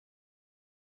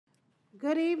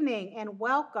Good evening and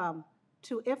welcome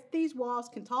to If These Walls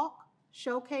Can Talk,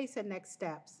 Showcase and Next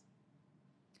Steps.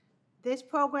 This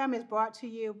program is brought to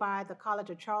you by the College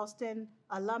of Charleston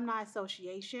Alumni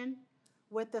Association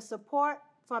with the support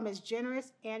from its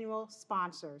generous annual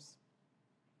sponsors.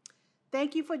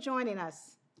 Thank you for joining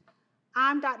us.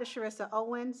 I'm Dr. Sharissa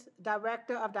Owens,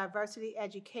 Director of Diversity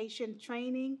Education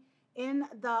Training in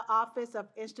the Office of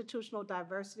Institutional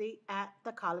Diversity at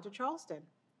the College of Charleston.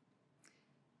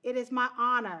 It is my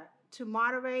honor to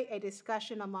moderate a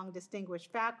discussion among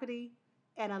distinguished faculty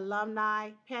and alumni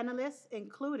panelists,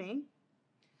 including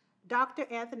Dr.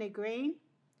 Anthony Green,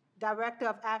 Director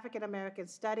of African American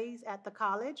Studies at the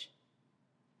college,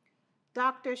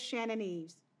 Dr. Shannon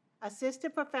Eves,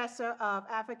 Assistant Professor of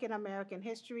African American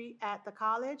History at the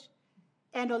college,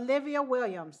 and Olivia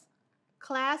Williams,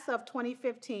 class of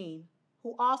 2015,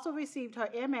 who also received her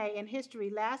MA in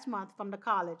History last month from the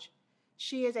college.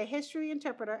 She is a history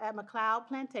interpreter at McLeod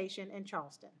Plantation in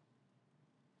Charleston.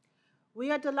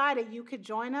 We are delighted you could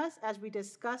join us as we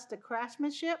discuss the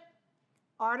craftsmanship,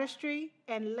 artistry,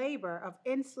 and labor of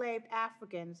enslaved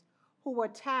Africans who were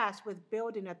tasked with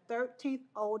building the 13th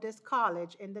oldest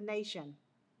college in the nation.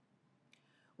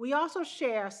 We also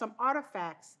share some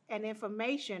artifacts and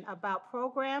information about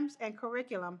programs and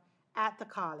curriculum at the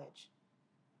college.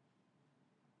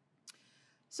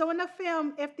 So in the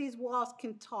film, If These Walls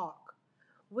Can Talk,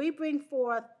 we bring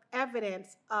forth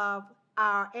evidence of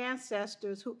our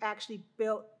ancestors who actually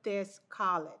built this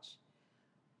college.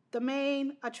 The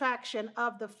main attraction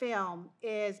of the film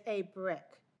is a brick.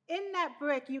 In that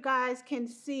brick, you guys can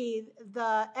see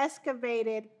the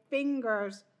excavated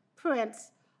fingers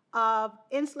prints of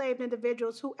enslaved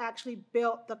individuals who actually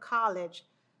built the college.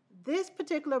 This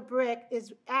particular brick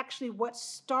is actually what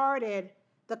started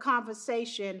the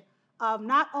conversation of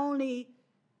not only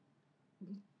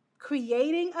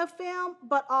creating a film,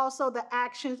 but also the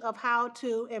actions of how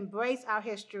to embrace our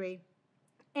history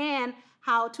and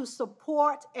how to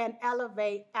support and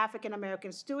elevate African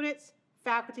American students,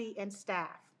 faculty, and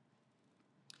staff.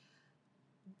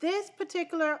 This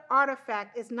particular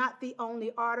artifact is not the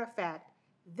only artifact.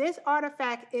 This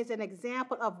artifact is an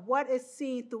example of what is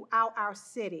seen throughout our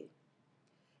city.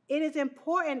 It is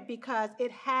important because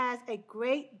it has a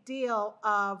great deal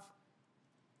of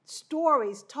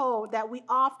stories told that we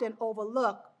often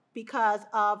overlook because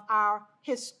of our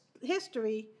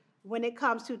history when it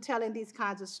comes to telling these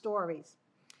kinds of stories.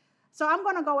 So I'm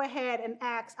going to go ahead and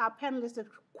ask our panelists a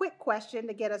quick question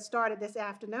to get us started this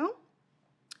afternoon.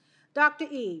 Dr.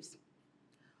 Eves,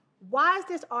 why is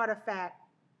this artifact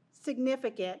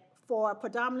significant for a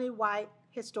predominantly white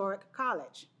historic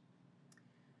college?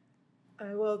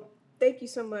 Well, thank you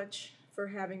so much for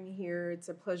having me here. It's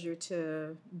a pleasure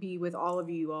to be with all of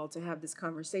you all to have this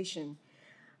conversation.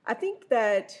 I think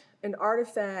that an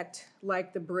artifact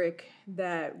like the brick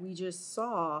that we just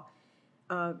saw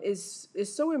is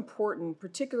so important,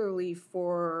 particularly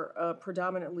for a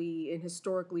predominantly and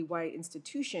historically white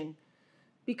institution,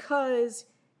 because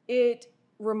it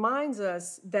reminds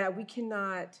us that we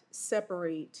cannot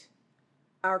separate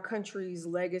our country's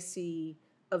legacy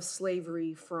of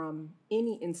slavery from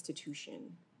any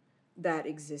institution that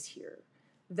exists here,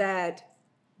 that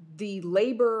the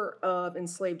labor of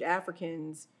enslaved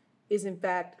Africans is in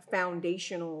fact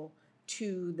foundational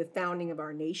to the founding of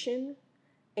our nation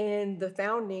and the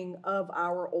founding of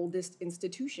our oldest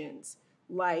institutions,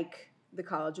 like the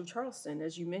College of Charleston,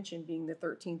 as you mentioned, being the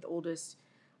 13th oldest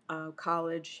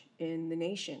college in the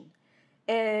nation.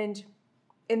 And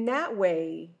in that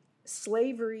way,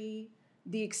 slavery,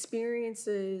 the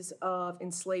experiences of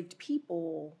enslaved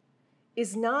people,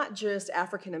 is not just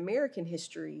African American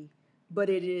history, but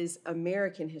it is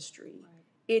American history. Right.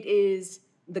 It is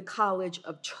the College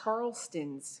of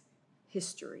Charleston's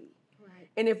history. Right.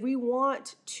 And if we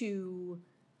want to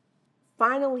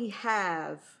finally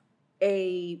have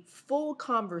a full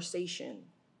conversation,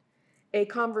 a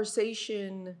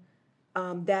conversation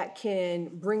that can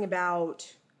bring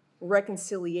about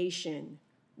reconciliation,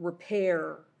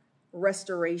 repair,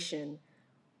 restoration,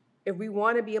 if we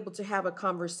want to be able to have a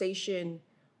conversation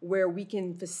where we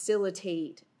can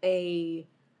facilitate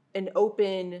an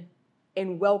open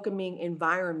and welcoming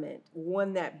environment,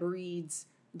 one that breeds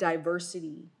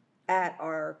diversity at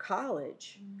our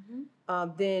college,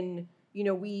 then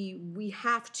we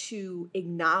have to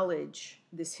acknowledge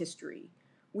this history.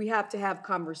 We have to have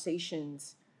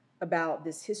conversations about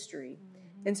this history.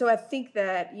 And so I think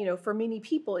that, for many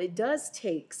people, it does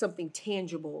take something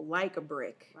tangible like a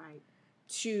brick, Right.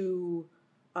 to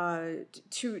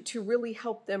really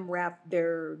help them wrap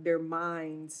their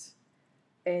minds.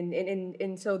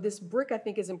 And so this brick, I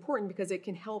think, is important because it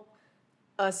can help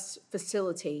us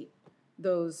facilitate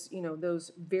those,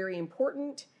 those very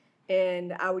important,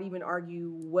 and I would even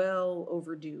argue well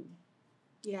overdue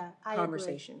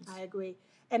conversations. I agree.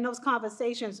 And those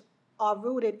conversations are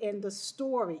rooted in the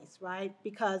stories, right?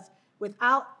 Because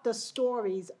without the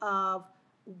stories of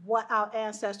what our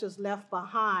ancestors left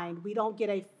behind, we don't get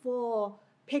a full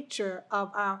picture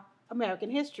of our American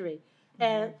history. Mm-hmm.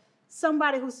 And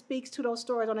somebody who speaks to those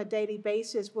stories on a daily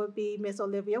basis would be Miss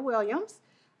Olivia Williams.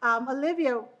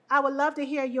 Olivia, I would love to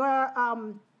hear your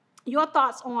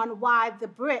thoughts on why the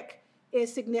brick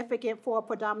is significant for a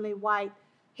predominantly white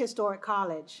historic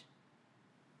college.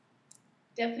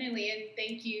 Definitely, and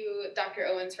thank you, Dr.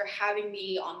 Owens, for having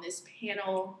me on this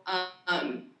panel.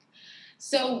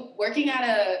 So working at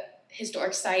a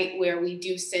historic site where we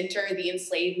do center the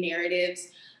enslaved narratives,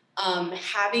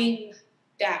 having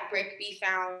that brick be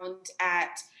found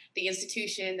at the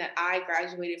institution that I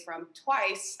graduated from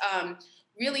twice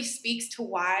really speaks to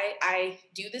why I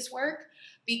do this work,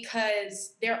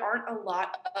 because there aren't a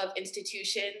lot of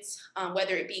institutions,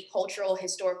 whether it be cultural,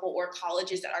 historical, or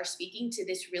colleges, that are speaking to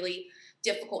this really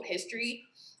difficult history.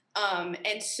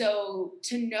 And so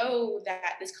to know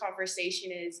that this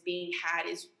conversation is being had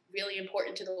is really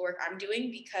important to the work I'm doing,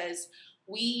 because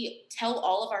we tell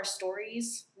all of our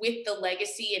stories with the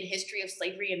legacy and history of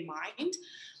slavery in mind.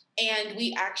 And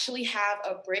we actually have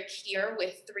a brick here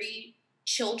with 3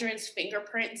 children's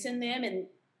fingerprints in them, and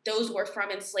those were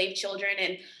from enslaved children.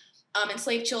 And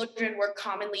enslaved children were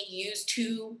commonly used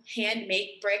to hand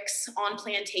make bricks on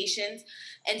plantations.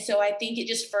 And so I think it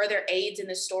just further aids in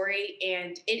the story.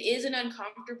 And it is an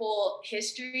uncomfortable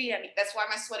history. I mean, that's why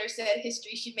my sweater said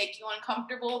history should make you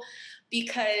uncomfortable,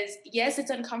 because yes, it's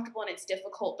uncomfortable and it's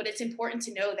difficult, but it's important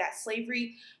to know that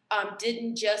slavery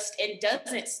didn't just, and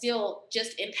doesn't still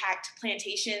just impact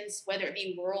plantations, whether it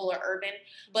be rural or urban,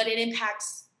 but it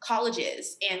impacts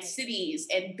colleges and cities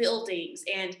and buildings.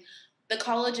 And the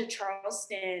College of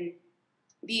Charleston,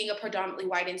 being a predominantly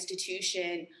white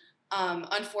institution,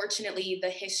 unfortunately, the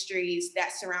histories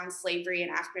that surround slavery and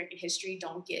African American history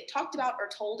don't get talked about or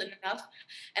told enough.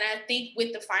 And I think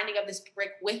with the finding of this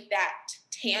brick with that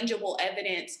tangible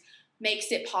evidence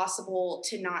makes it possible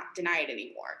to not deny it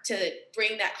anymore, to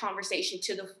bring that conversation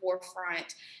to the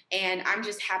forefront. And I'm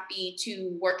just happy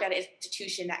to work at an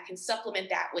institution that can supplement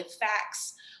that with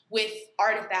facts, with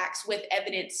artifacts, with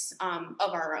evidence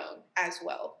of our own as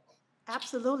well.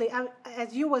 Absolutely.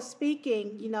 As you were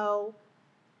speaking,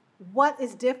 what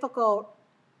is difficult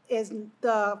is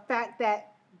the fact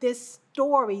that this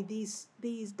story, this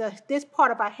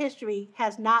part of our history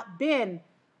has not been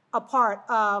a part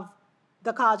of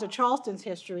the College of Charleston's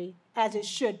history as it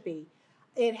should be.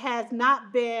 It has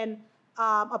not been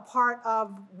a part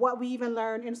of what we even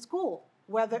learn in school,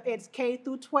 whether it's K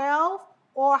through 12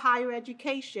 or higher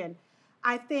education.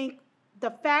 I think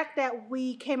the fact that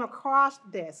we came across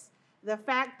this, the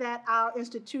fact that our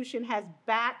institution has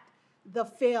backed the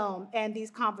film and these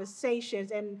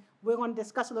conversations, and we're going to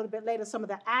discuss a little bit later some of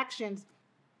the actions,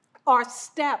 are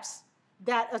steps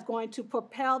that is going to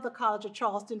propel the College of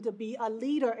Charleston to be a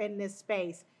leader in this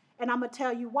space. And I'm going to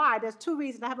tell you why. There's 2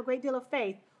 reasons. I have a great deal of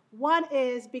faith. One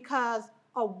is because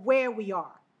of where we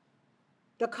are.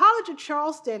 The College of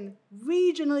Charleston,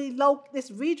 this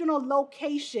regional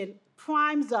location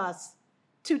primes us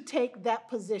to take that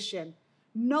position.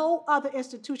 No other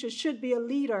institution should be a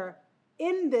leader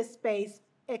in this space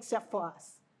except for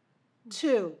us.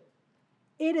 2,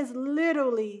 it is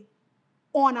literally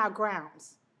on our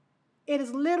grounds. It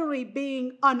is literally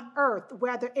being unearthed,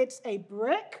 whether it's a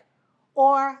brick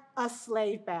or a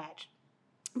slave badge.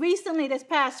 Recently, this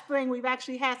past spring, we've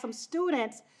actually had some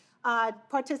students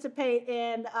participate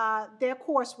in their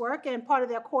coursework, and part of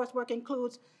their coursework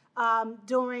includes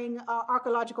doing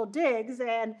archaeological digs.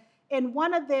 And in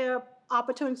one of their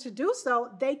opportunities to do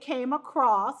so, they came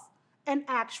across an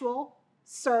actual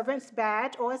servant's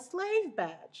badge or a slave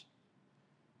badge.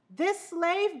 This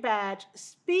slave badge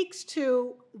speaks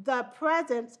to the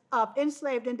presence of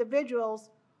enslaved individuals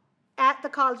at the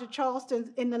College of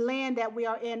Charleston in the land that we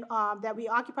are in, that we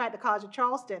occupy at the College of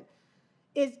Charleston.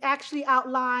 It actually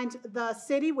outlines the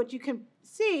city, which you can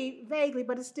see vaguely,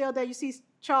 but it's still there. You see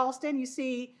Charleston, you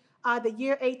see the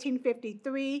year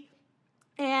 1853,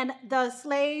 and the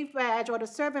slave badge or the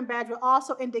servant badge will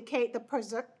also indicate the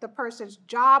person's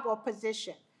job or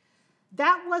position.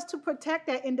 That was to protect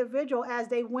that individual as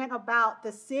they went about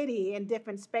the city in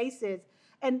different spaces.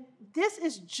 And this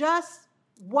is just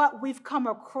what we've come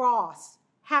across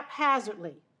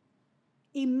haphazardly.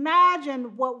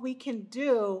 Imagine what we can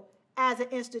do as an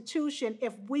institution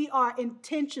if we are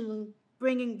intentionally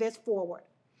bringing this forward.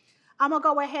 I'm going to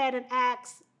go ahead and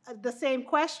ask the same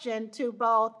question to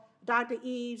both Dr.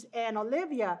 Eves and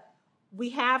Olivia. We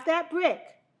have that brick.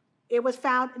 It was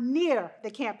found near the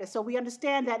campus, so we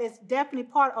understand that it's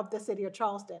definitely part of the city of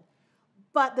Charleston.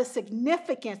 But the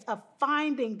significance of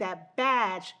finding that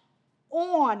badge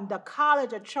on the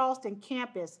College of Charleston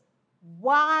campus,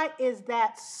 why is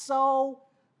that so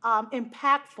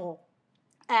impactful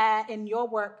in your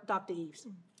work, Dr. Eves?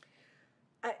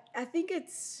 I think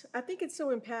it's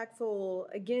so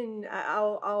impactful. Again,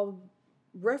 I'll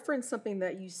reference something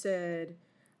that you said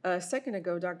a second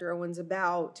ago, Dr. Owens,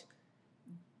 about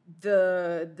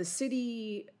the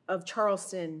city of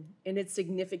Charleston and its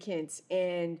significance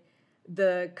and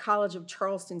the College of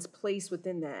Charleston's place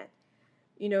within that.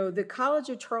 You know, the College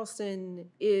of Charleston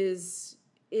is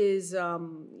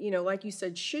like you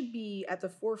said, should be at the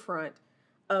forefront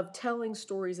of telling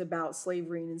stories about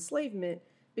slavery and enslavement,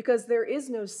 because there is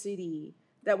no city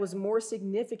that was more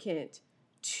significant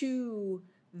to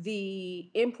the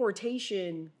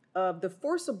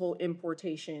forcible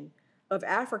importation of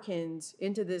Africans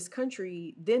into this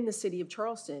country than the city of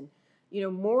Charleston. You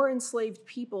know, more enslaved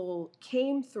people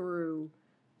came through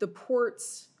the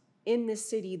ports in this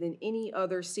city than any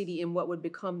other city in what would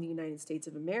become the United States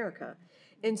of America.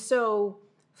 And so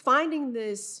finding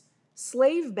this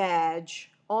slave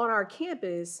badge on our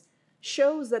campus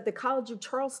shows that the College of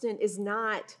Charleston is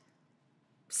not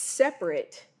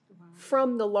separate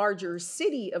from the larger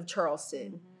city of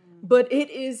Charleston, but it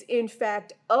is in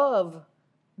fact of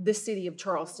the city of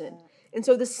Charleston. And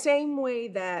so the same way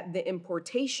that the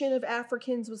importation of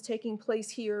Africans was taking place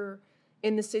here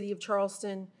in the city of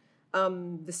Charleston,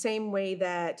 the same way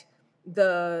that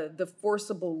the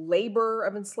forcible labor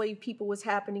of enslaved people was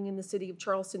happening in the city of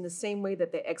Charleston, the same way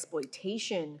that the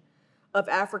exploitation of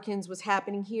Africans was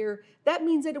happening here, that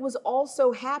means that it was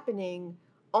also happening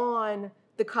on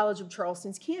the College of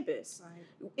Charleston's campus.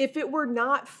 Right. If it were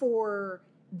not for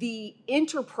the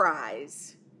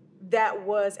enterprise that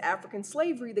was African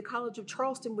slavery, the College of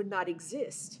Charleston would not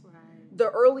exist. Right. The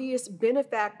earliest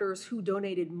benefactors who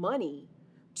donated money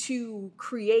to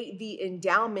create the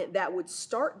endowment that would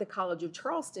start the College of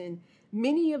Charleston,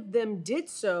 many of them did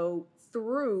so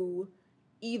through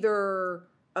either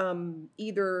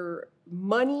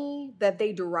money that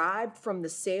they derived from the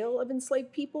sale of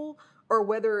enslaved people, or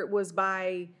whether it was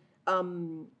by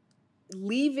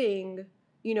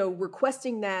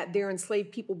requesting that their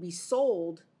enslaved people be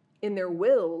sold in their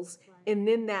wills, right, and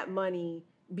then that money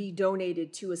be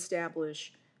donated to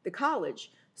establish the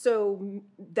college. So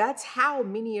that's how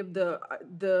many of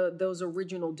those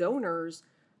original donors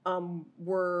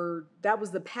that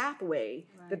was the pathway,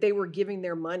 right, that they were giving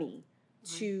their money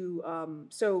to.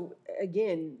 So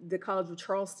again, the College of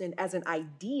Charleston as an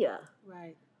idea,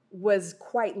 right, was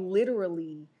quite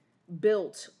literally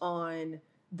built on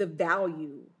the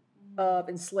value of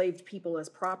enslaved people as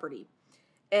property.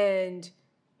 And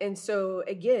so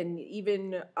again,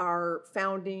 even our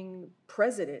founding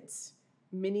presidents,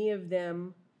 many of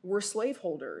them were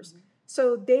slaveholders. Mm-hmm.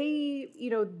 So they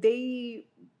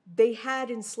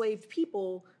had enslaved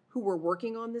people who were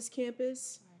working on this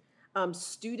campus. Right.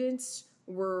 Students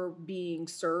were being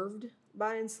served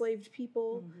by enslaved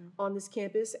people, mm-hmm, on this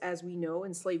campus. As we know,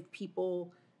 enslaved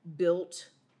people built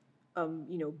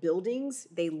buildings.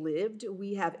 They lived.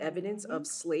 We have evidence, mm-hmm, of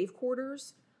slave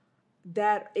quarters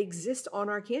that exist on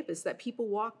our campus that people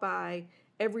walk by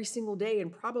every single day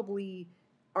and probably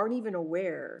aren't even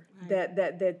aware, right,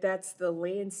 that that's the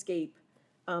landscape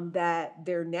that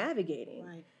they're navigating.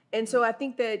 Right. And so I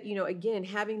think that, again,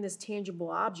 having this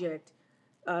tangible object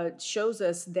shows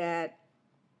us that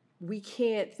we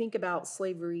can't think about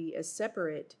slavery as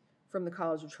separate from the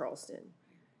College of Charleston.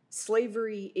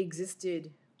 Slavery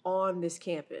existed on this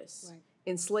campus. Right.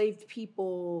 Enslaved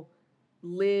people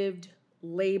lived,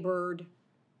 labored,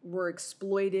 were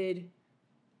exploited,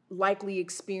 likely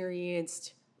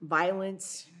experienced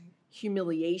violence,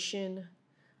 humiliation,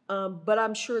 but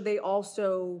I'm sure they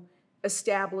also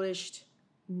established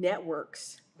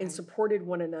networks, right, and supported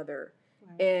one another,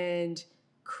 right, and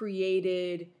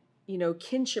created,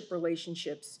 kinship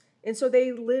relationships. And so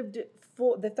they lived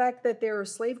full. The fact that there are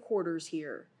slave quarters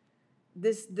here,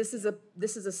 this is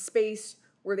a space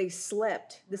where they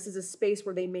slept. Right. This is a space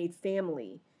where they made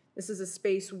family. This is a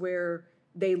space where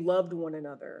they loved one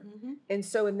another. Mm-hmm. And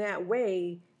so in that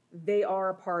way, they are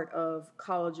a part of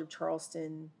College of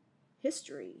Charleston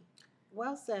history.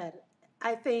 Well said.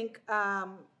 I think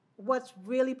what's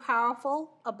really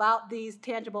powerful about these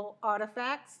tangible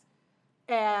artifacts,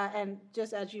 and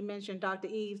just as you mentioned, Dr.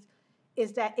 Eves,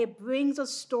 is that it brings a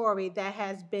story that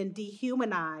has been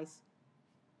dehumanized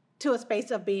to a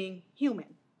space of being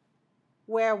human,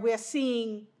 where we're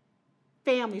seeing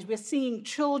families, we're seeing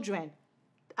children.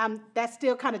 That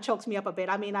still kind of chokes me up a bit.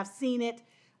 I mean, I've seen it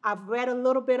I've read a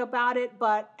little bit about it,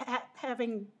 but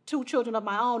having 2 children of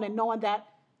my own and knowing that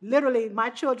literally my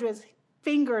children's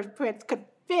fingerprints could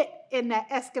fit in that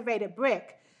excavated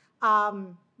brick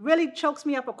really chokes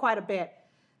me up quite a bit.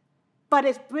 But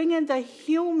it's bringing the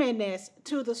humanness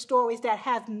to the stories that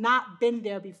have not been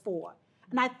there before.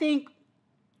 And I think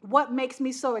what makes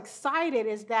me so excited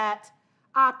is that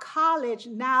our college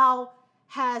now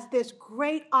has this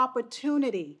great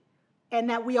opportunity, and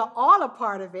that we are all a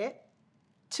part of it,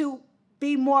 to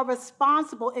be more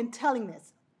responsible in telling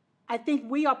this. I think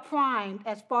we are primed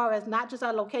as far as not just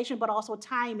our location, but also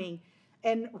timing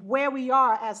and where we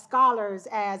are as scholars,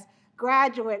 as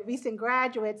recent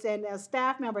graduates, and as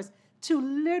staff members, to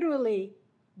literally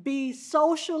be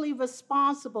socially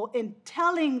responsible in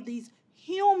telling these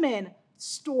human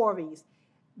stories.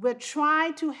 We're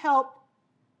trying to help,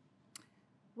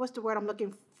 what's the word I'm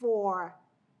looking for?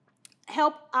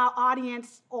 Help our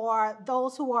audience or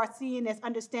those who are seeing this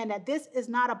understand that this is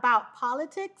not about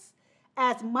politics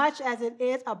as much as it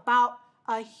is about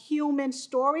a human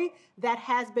story that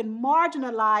has been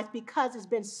marginalized because it's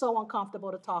been so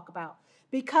uncomfortable to talk about,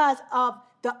 because of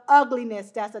the ugliness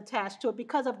that's attached to it,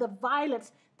 because of the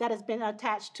violence that has been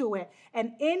attached to it.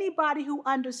 And anybody who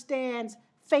understands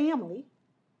family,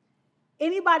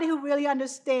 anybody who really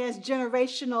understands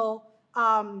generational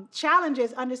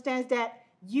challenges understands that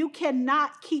you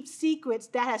cannot keep secrets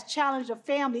that has challenged a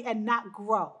family and not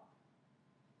grow.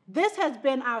 This has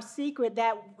been our secret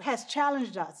that has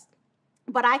challenged us.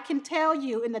 But I can tell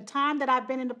you, in the time that I've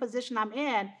been in the position I'm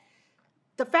in,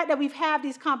 the fact that we've had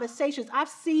these conversations, I've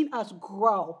seen us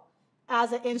grow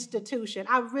as an institution.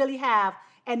 I really have.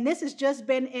 And this has just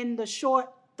been in the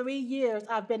short 3 years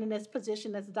I've been in this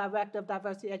position as Director of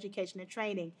Diversity Education and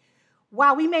Training.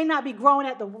 While we may not be growing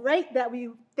at the rate that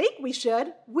we think we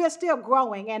should, we're still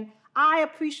growing, and I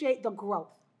appreciate the growth.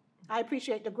 I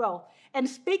appreciate the growth. And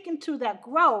speaking to that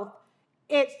growth,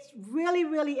 it's really,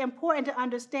 really important to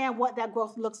understand what that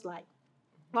growth looks like,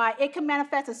 right? It can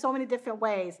manifest in so many different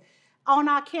ways. On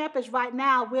our campus right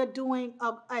now, we're doing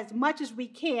as much as we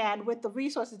can with the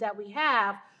resources that we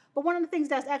have, but one of the things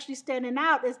that's actually standing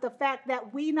out is the fact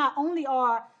that we not only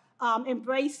are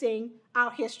embracing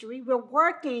our history, we're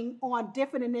working on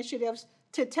different initiatives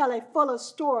to tell a fuller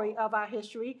story of our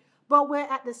history, but we're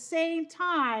at the same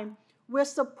time, we're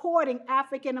supporting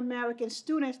African American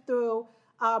students through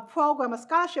a program, a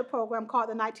scholarship program called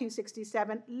the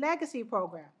 1967 Legacy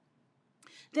Program.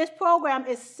 This program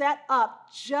is set up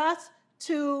just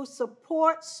to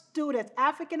support students,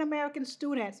 African American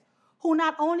students, who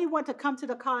not only want to come to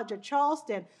the College of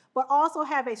Charleston, but also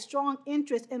have a strong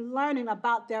interest in learning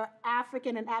about their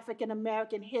African and African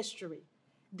American history,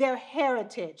 their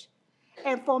heritage.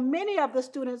 And for many of the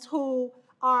students who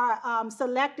are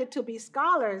selected to be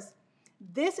scholars,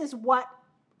 this is what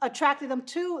attracted them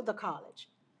to the college.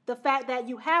 The fact that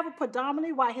you have a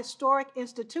predominantly white historic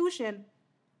institution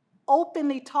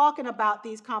openly talking about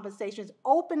these conversations,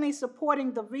 openly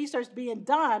supporting the research being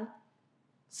done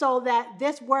so that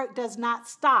this work does not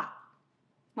stop,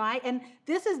 right? And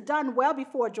this is done well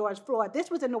before George Floyd. This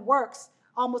was in the works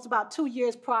almost about 2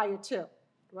 years prior to,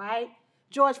 right?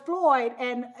 George Floyd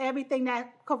and everything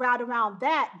that corralled around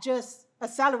that just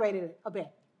accelerated it a bit,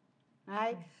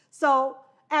 right? So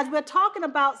as we're talking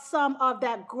about some of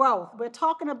that growth, we're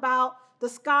talking about the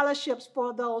scholarships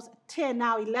for those 10,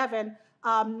 now 11,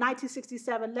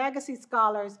 1967 legacy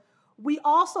scholars. We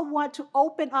also want to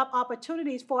open up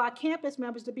opportunities for our campus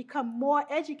members to become more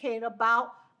educated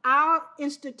about our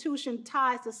institution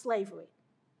ties to slavery.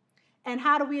 And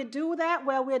how do we do that?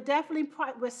 Well,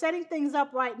 we're setting things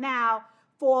up right now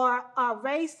for our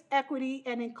race, equity,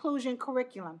 and inclusion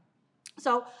curriculum.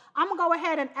 So I'm gonna go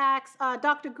ahead and ask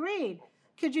Dr. Green,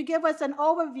 could you give us an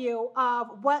overview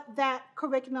of what that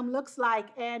curriculum looks like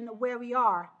and where we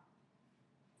are?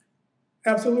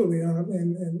 Absolutely,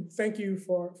 and thank you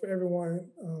for everyone,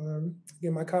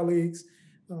 again, my colleagues,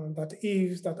 Dr.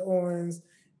 Eves, Dr. Owens,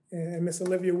 and Miss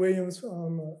Olivia Williams,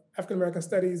 African American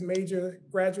Studies major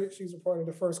graduate. She's a part of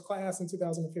the first class in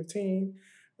 2015.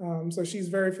 So she's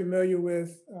very familiar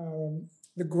with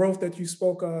the growth that you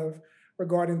spoke of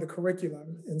regarding the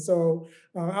curriculum. And so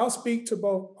I'll speak to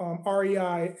both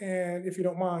REI and, if you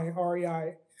don't mind,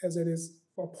 REI as it is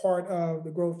a part of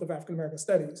the growth of African American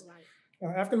Studies. Right.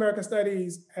 African American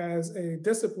Studies as a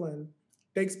discipline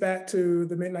dates back to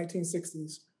the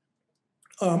mid-1960s.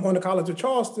 On the College of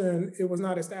Charleston, it was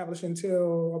not established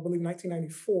until, I believe,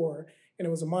 1994, and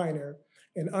it was a minor.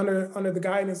 And under the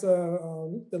guidance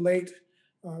of the late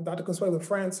Dr. Consuelo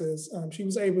Francis, she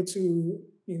was able to,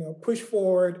 push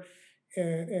forward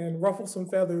and ruffle some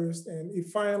feathers, and it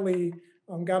finally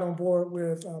got on board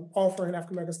with offering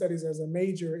African American Studies as a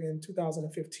major in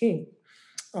 2015.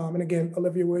 And again,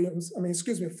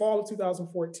 fall of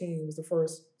 2014 was the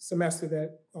first semester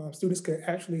that students could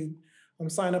actually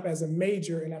sign up as a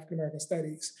major in African American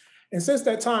Studies. And since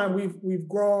that time, we've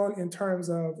grown in terms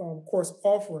of course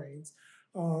offerings.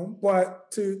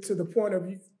 But to the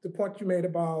point you made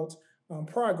about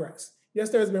progress. Yes,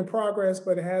 there's been progress,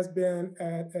 but it has been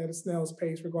at a snail's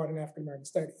pace regarding African American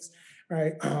Studies,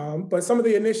 right? But some of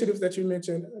the initiatives that you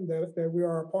mentioned that we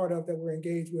are a part of, that we're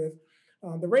engaged with,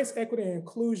 the race, equity, and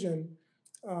inclusion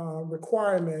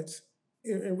requirement,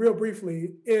 and real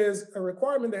briefly, is a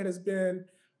requirement that has been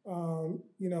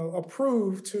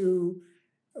approved to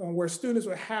where students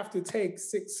would have to take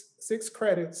six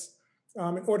credits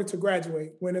in order to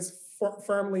graduate when it's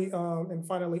firmly and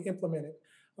finally implemented.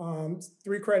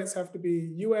 3 credits have to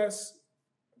be US,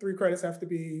 3 credits have to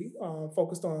be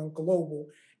focused on global.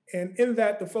 And in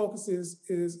that, the focus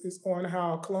is on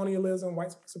how colonialism,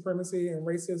 white supremacy, and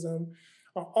racism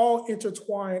are all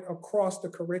intertwined across the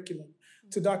curriculum.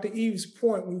 To Dr. Eves'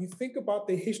 point, when you think about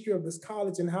the history of this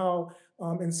college and how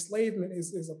enslavement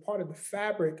is a part of the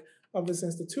fabric of this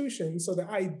institution, so the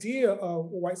idea of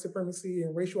white supremacy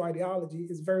and racial ideology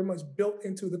is very much built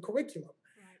into the curriculum,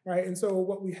 right? And so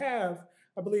what we have,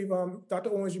 I believe, Dr.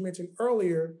 Owens, you mentioned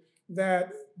earlier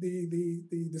that the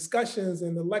discussions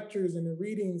and the lectures and the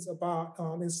readings about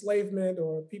enslavement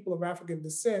or people of African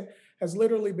descent has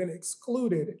literally been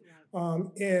excluded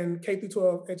in K through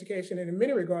 12 education, and in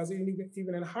many regards,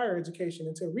 even in higher education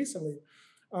until recently.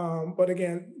 But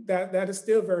again, that is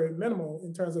still very minimal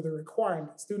in terms of the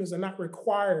requirements. Students are not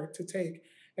required to take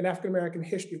an African American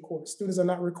history course. Students are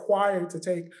not required to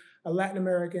take a Latin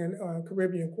American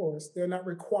Caribbean course. They're not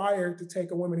required to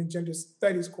take a women and gender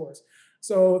studies course.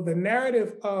 So the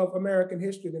narrative of American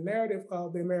history, the narrative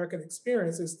of the American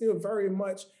experience is still very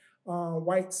much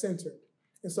white-centered.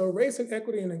 And so race and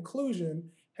equity and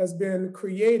inclusion has been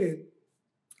created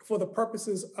for the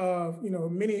purposes of,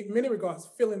 many regards,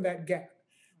 filling that gap.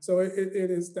 So it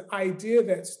is the idea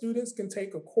that students can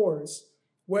take a course,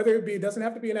 whether it doesn't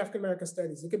have to be an African American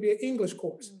Studies, it could be an English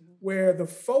course, where the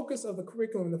focus of the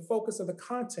curriculum, the focus of the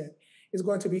content is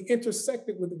going to be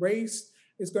intersected with race,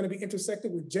 it's going to be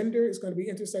intersected with gender, it's going to be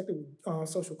intersected with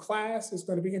social class, it's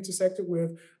going to be intersected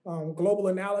with global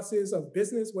analysis of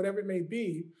business, whatever it may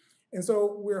be. And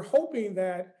so we're hoping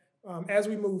that as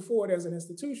we move forward as an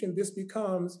institution, this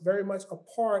becomes very much a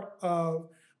part of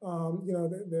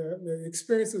the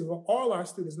experiences of all our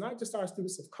students, not just our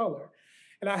students of color.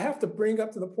 And I have to bring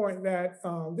up to the point that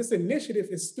this initiative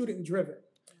is student-driven.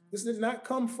 This did not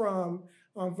come from,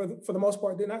 for the most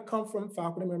part, did not come from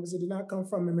faculty members. It did not come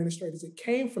from administrators. It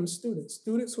came from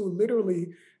students who literally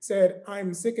said,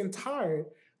 I'm sick and tired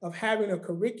of having a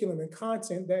curriculum and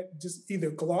content that just either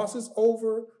glosses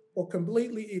over or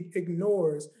completely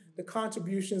ignores the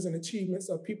contributions and achievements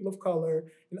of people of color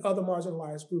and other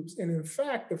marginalized groups. And in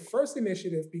fact, the first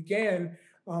initiative began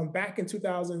back in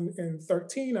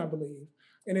 2013, I believe,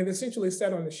 and it essentially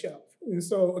sat on the shelf. And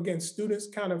so again, students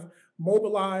kind of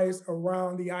mobilized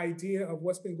around the idea of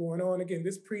what's been going on. Again,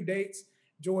 this predates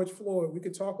George Floyd. We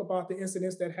could talk about the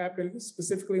incidents that happened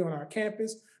specifically on our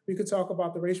campus. We could talk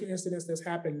about the racial incidents that's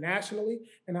happened nationally,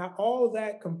 and how all of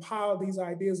that compiled these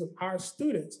ideas of our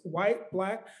students, white,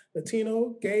 Black,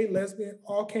 Latino, gay, lesbian,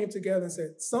 all came together and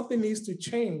said, something needs to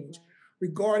change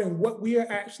regarding what we are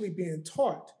actually being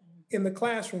taught in the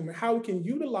classroom and how we can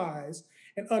utilize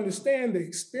and understand the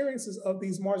experiences of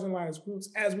these marginalized groups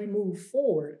as we move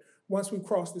forward once we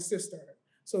cross the cistern.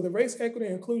 So the race, equity,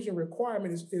 and inclusion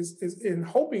requirement is in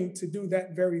hoping to do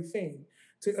that very thing.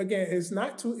 Again, it's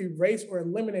not to erase or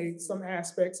eliminate some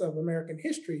aspects of American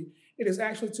history. It is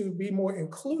actually to be more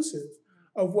inclusive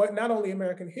of what not only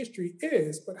American history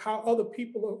is, but how other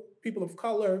people of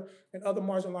color and other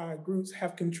marginalized groups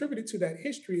have contributed to that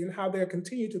history and how they're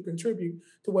continuing to contribute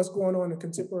to what's going on in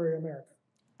contemporary America.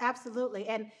 Absolutely.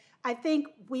 And I think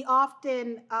we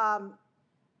often,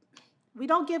 we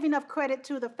don't give enough credit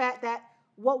to the fact that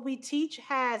what we teach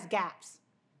has gaps.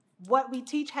 What we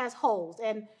teach has holes.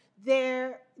 And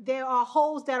there are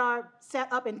holes that are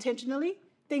set up intentionally,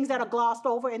 things that are glossed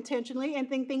over intentionally, and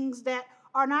things that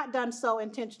are not done so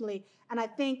intentionally. And I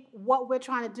think what we're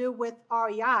trying to do with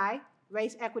REI,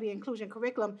 Race, Equity, Inclusion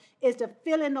Curriculum, is to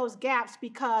fill in those gaps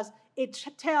because it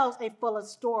tells a fuller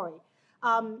story.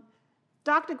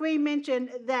 Dr. Green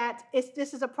mentioned that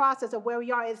this is a process of where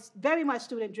we are. It's very much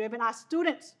student-driven. Our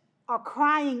students are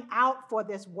crying out for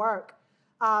this work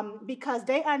because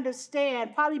they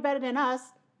understand, probably better than us,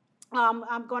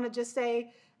 I'm going to just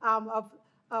say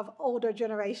of older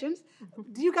generations.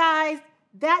 You guys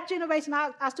that generation,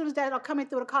 our students that are coming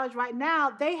through the college right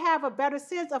now, they have a better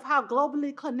sense of how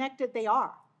globally connected they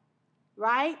are,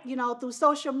 right? You know, through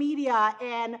social media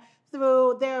and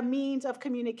through their means of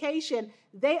communication,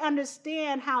 they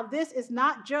understand how this is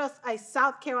not just a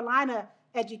South Carolina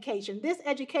education. This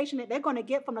education that they're going to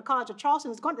get from the College of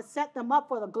Charleston is going to set them up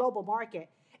for the global market.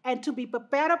 And to be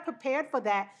better prepared for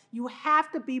that, you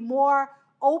have to be more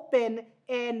open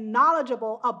and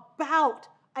knowledgeable about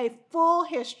a full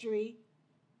history,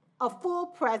 a full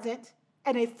present,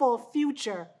 and a full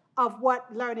future of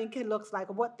what learning can look like,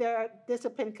 or what their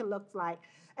discipline can look like.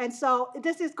 And so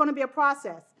this is going to be a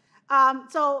process.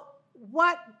 So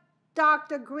what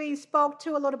Dr. Green spoke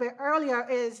to a little bit earlier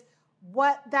is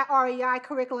what that REI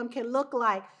curriculum can look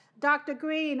like. Dr.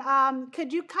 Green,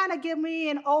 could you kind of give me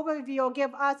an overview, or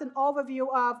give us an overview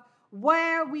of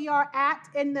where we are at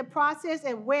in the process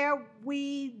and where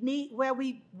we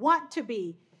want to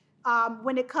be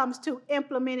when it comes to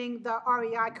implementing the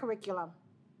REI curriculum?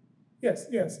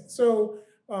 Yes. So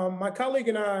my colleague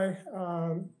and I,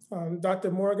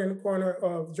 Dr. Morgan Corner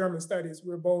of German Studies,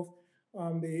 we're both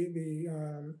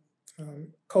the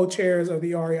co-chairs of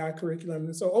the REI curriculum.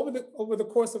 And so over the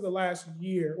course of the last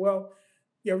year,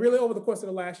 really over the course of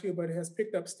the last year, but it has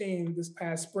picked up steam this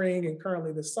past spring and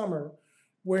currently this summer,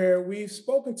 where we've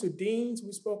spoken to deans,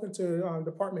 we've spoken to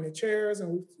department and chairs,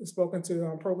 and we've spoken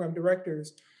to program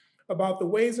directors about the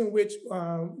ways in which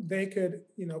they could,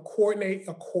 coordinate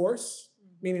a course,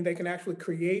 meaning they can actually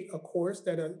create a course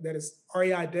that is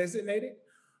REI designated,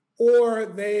 or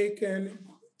they can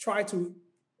try to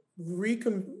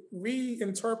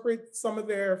reinterpret some of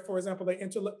their, for example, the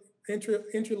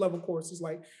entry-level courses,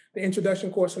 like the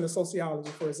introduction course in the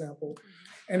sociology, for example,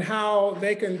 and how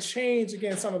they can change,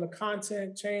 again, some of the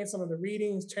content, change some of the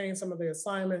readings, change some of the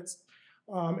assignments,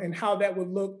 and how that would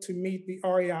look to meet the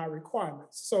REI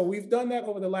requirements. So we've done that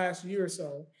over the last year or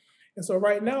so. And so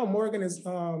right now, Morgan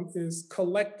is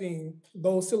collecting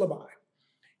those syllabi.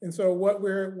 And so what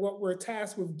we're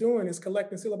tasked with doing is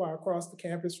collecting syllabi across the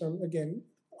campus from, again,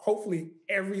 hopefully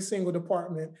every single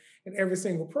department and every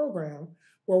single program,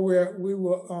 where we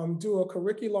will do a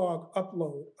curriculum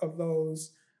upload of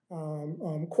those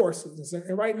courses.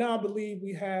 And right now, I believe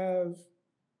we have,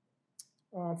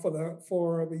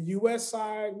 for the US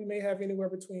side, we may have anywhere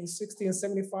between 60 and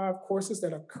 75 courses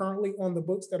that are currently on the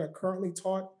books, that are currently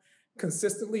taught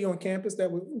consistently on campus that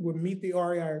would meet the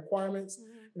REI requirements.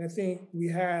 And I think we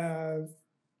have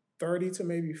 30 to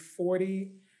maybe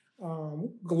 40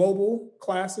 global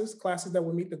classes that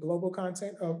would meet the global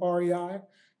content of REI.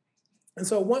 And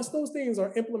so once those things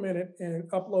are implemented and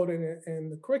uploaded in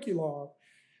the curriculum,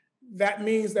 that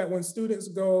means that when students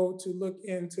go to look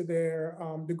into their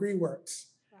degree works,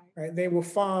 right, they will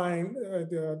find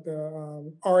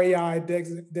the REI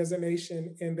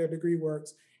designation in their degree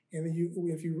works. And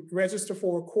if you register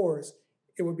for a course,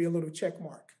 it would be a little check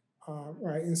mark,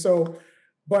 right? And so,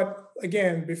 but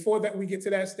again, before that we get to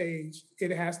that stage,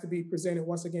 it has to be presented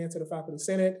once again to the Faculty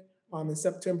Senate in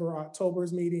September or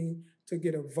October's meeting to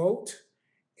get a vote.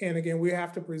 And again, we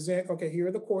have to present, okay, here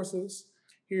are the courses,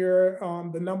 here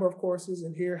the number of courses,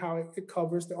 and here how it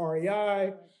covers the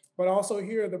REI, but also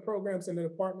here are the programs and the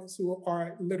departments who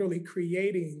are literally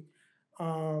creating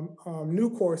new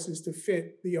courses to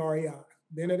fit the REI.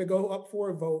 Then it'll go up for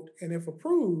a vote, and if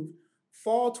approved,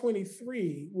 fall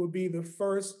 23 will be the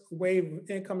first wave of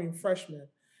incoming freshmen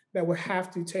that will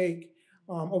have to take,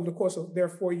 over the course of their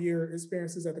 4-year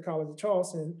experiences at the College of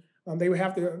Charleston, they would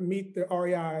have to meet the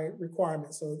REI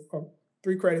requirements. So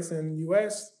 3 credits in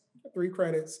US, 3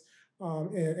 credits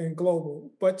in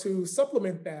global. But to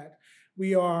supplement that,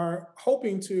 we are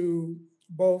hoping to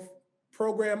both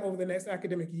program over the next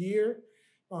academic year.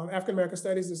 African American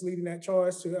Studies is leading that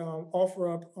charge to offer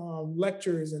up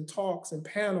lectures and talks and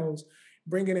panels,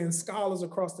 bringing in scholars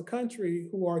across the country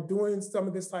who are doing some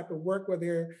of this type of work where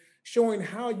they're showing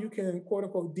how you can, quote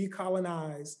unquote,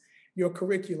 decolonize your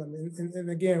curriculum. And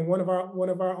again, one of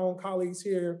our own colleagues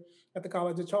here at the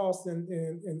College of Charleston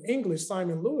in English,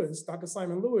 Dr.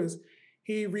 Simon Lewis,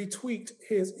 he retweaked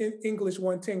his English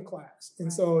 110 class.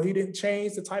 And so he didn't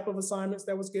change the type of assignments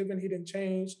that was given. He didn't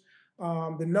change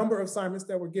the number of assignments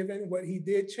that were given. What he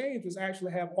did change was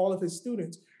actually have all of his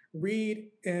students read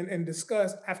and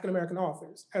discuss African-American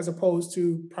authors as opposed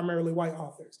to primarily white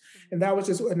authors. And that was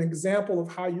just an example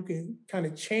of how you can kind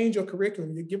of change your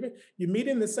curriculum. You're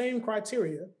meeting the same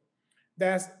criteria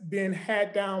that's been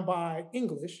had down by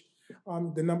English,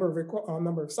 the number of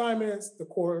assignments, the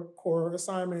core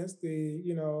assignments,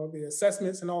 the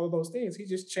assessments and all of those things. He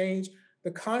just changed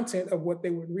the content of what they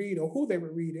would read or who they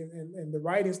would read and the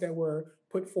writings that were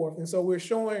put forth. And so we're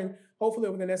showing, hopefully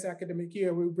over the next academic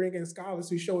year, we bring in scholars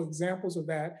who show examples of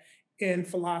that in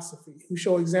philosophy, who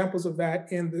show examples of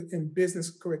that in business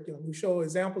curriculum, who show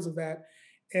examples of that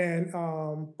in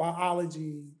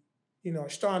biology,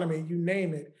 astronomy, you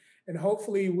name it. And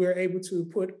hopefully we're able to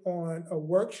put on a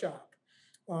workshop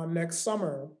next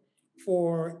summer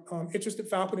for interested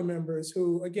faculty members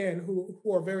who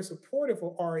are very supportive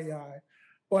of REI,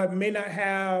 but may not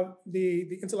have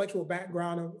the intellectual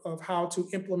background of how to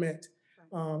implement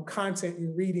content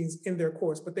and readings in their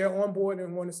course. But they're on board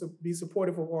and want to be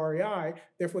supportive of REI.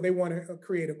 Therefore, they want to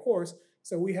create a course.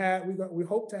 So we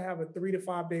hope to have a 3 to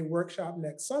 5 day workshop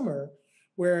next summer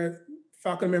where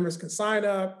faculty members can sign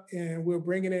up, and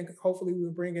hopefully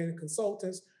we'll bring in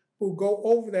consultants who go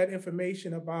over that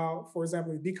information about, for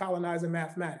example, decolonizing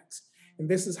mathematics. And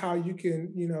this is how you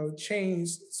can, change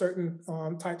certain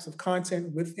types of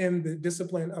content within the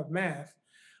discipline of math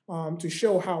to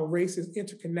show how race is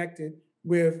interconnected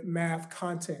with math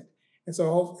content. And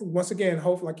so once again,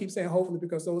 hopefully, I keep saying hopefully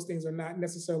because those things are not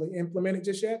necessarily implemented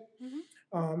just yet.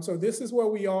 Mm-hmm. So this is where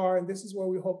we are, and this is where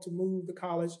we hope to move the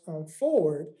college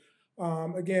forward.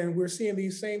 Again, we're seeing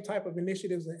these same type of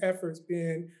initiatives and efforts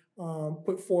being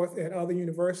put forth at other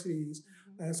universities.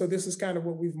 Mm-hmm. And so this is kind of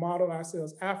what we've modeled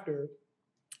ourselves after.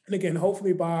 And again,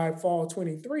 hopefully by fall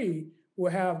 23,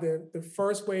 we'll have the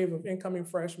first wave of incoming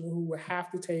freshmen who will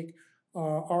have to take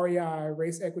REI,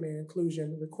 race, equity, and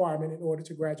inclusion requirement in order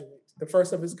to graduate. The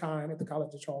first of its kind at the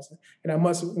College of Charleston. And I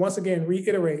must once again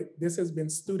reiterate, this has been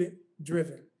student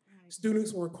driven. Right.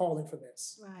 Students were calling for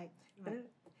this. Right.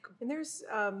 And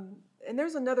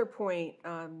there's another point,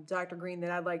 Dr. Green,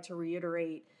 that I'd like to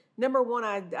reiterate. Number one,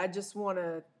 I just want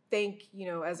to thank,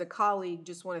 as a colleague,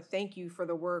 just want to thank you for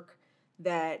the work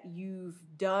that you've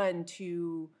done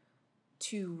to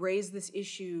raise this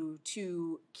issue,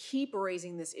 to keep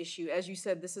raising this issue. As you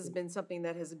said, this has been something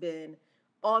that has been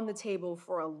on the table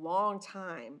for a long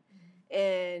time.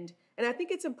 Mm-hmm. And I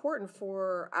think it's important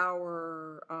for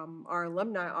our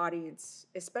alumni audience,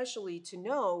 especially, to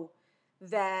know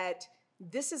that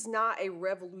this is not a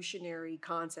revolutionary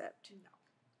concept. No.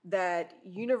 That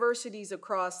universities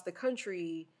across the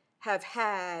country have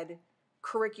had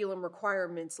curriculum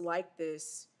requirements like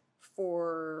this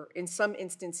for, in some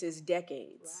instances,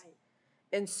 decades.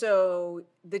 Right. And so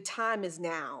the time is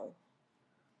now,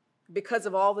 because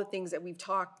of all the things that we've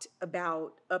talked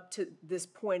about up to this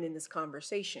point in this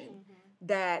conversation, mm-hmm.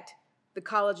 that the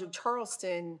College of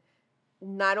Charleston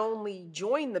not only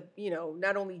join the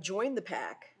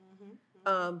pack,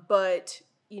 mm-hmm. But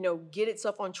get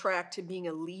itself on track to being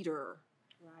a leader,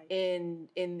 right.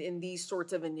 in these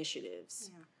sorts of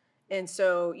initiatives. Yeah. And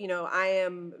so I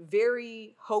am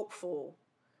very hopeful,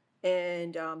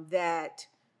 and that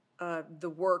the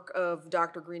work of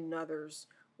Dr. Green and others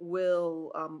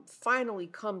will finally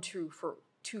come to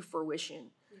fruition.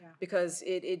 Yeah. Because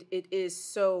it is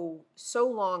so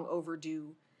long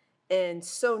overdue and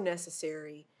so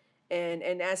necessary.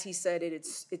 And as he said,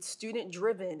 it's student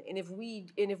driven. And if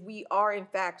we are in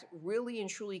fact really and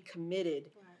truly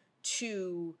committed, right.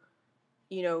 to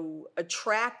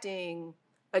attracting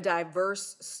a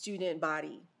diverse student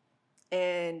body,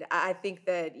 and I think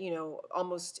that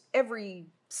almost every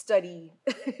study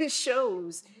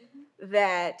shows mm-hmm.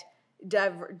 that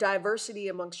diversity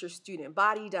amongst your student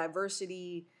body,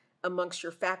 diversity amongst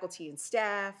your faculty and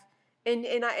staff,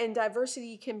 and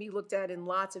diversity can be looked at in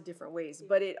lots of different ways,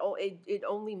 but it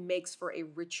only makes for a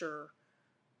richer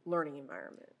learning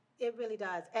environment. It really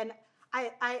does, and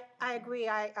I agree.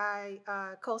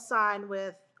 I co-sign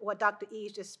with what Dr.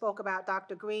 Eves just spoke about,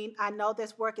 Dr. Green. I know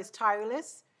this work is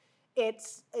tireless.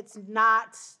 It's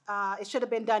not. It should have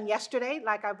been done yesterday,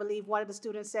 like I believe one of the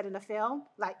students said in the film,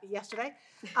 like yesterday.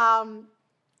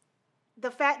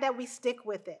 The fact that we stick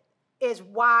with it is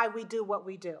why we do what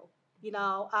we do.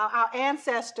 Our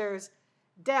ancestors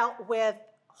dealt with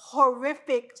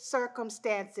horrific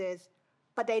circumstances,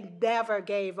 but they never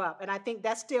gave up. And I think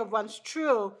that still runs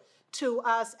true to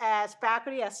us as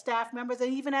faculty, as staff members,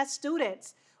 and even as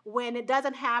students. When it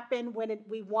doesn't happen,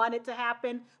 we want it to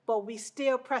happen, but we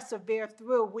still persevere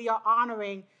through, we are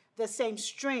honoring the same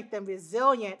strength and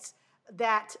resilience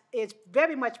that is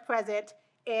very much present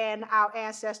in our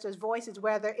ancestors' voices,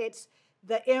 whether it's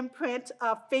the imprint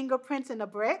of fingerprints in a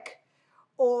brick,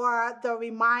 or the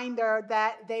reminder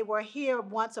that they were here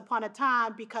once upon a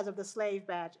time because of the slave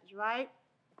badges, right?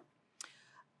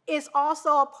 It's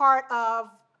also a part of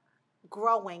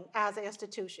growing as an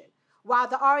institution. While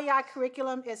the REI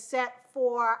curriculum is set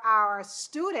for our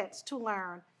students to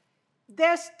learn,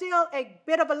 there's still a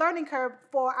bit of a learning curve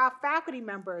for our faculty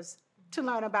members to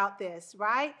learn about this,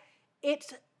 right?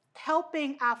 It's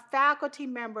helping our faculty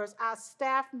members, our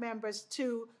staff members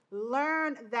to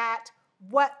learn that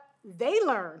what they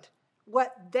learned,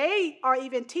 what they are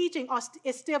even teaching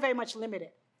is still very much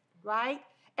limited, right?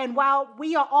 And while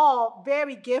we are all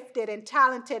very gifted and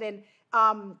talented and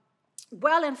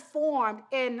well-informed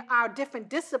in our different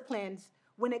disciplines,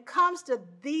 when it comes to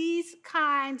these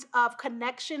kinds of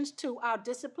connections to our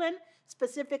discipline,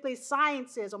 specifically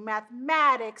sciences or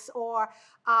mathematics or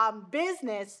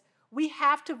business, we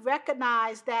have to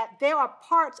recognize that there are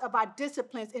parts of our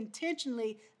disciplines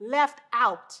intentionally left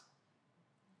out.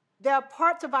 There are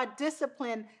parts of our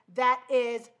discipline that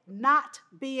is not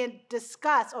being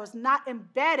discussed or is not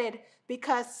embedded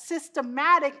because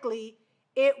systematically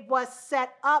it was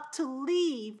set up to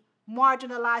leave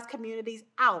marginalized communities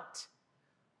out.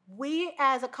 We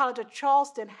as a College of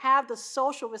Charleston have the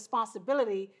social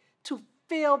responsibility to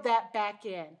fill that back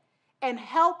in and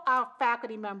help our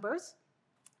faculty members,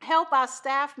 help our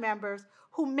staff members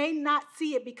who may not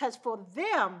see it because for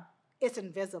them it's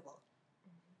invisible,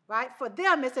 right? For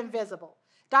them it's invisible.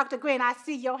 Dr. Green, I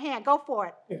see your hand. Go for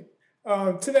it.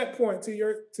 Yeah. To that point,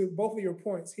 to both of your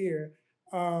points here,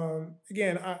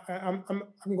 again, I'm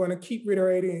going to keep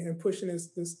reiterating and pushing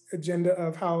this agenda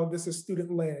of how this is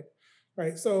student-led,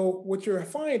 right? So what you're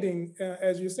finding,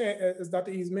 as you're saying, as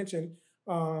Dr. Eves mentioned,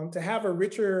 to have a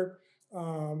richer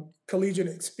collegiate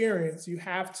experience, you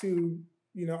have to,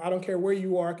 I don't care where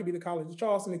you are, it could be the College of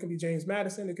Charleston, it could be James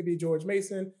Madison, it could be George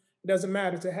Mason, it doesn't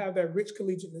matter. To have that rich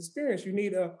collegiate experience, you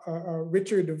need a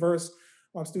richer, diverse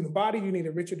student body, you need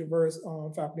a richer, diverse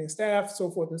faculty and staff,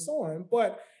 so forth and so on.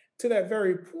 But to that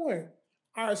very point,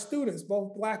 our students,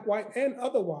 both Black, white, and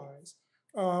otherwise,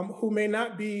 who may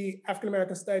not be African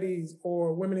American studies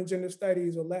or women and gender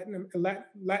studies or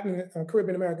Latin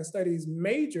Caribbean American studies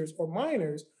majors or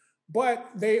minors, but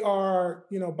they are,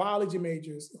 biology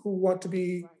majors who want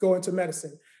to go into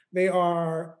medicine. They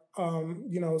are,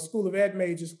 School of Ed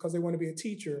majors because they want to be a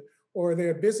teacher, or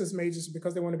they're business majors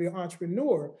because they want to be an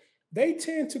entrepreneur. They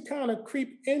tend to kind of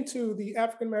creep into the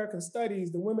African American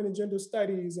studies, the women and gender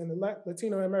studies, and the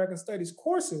Latino American studies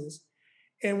courses.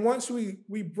 And once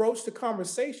we broach the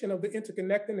conversation of the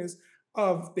interconnectedness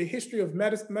of the history of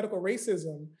medical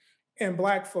racism and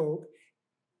Black folk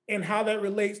and how that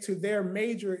relates to their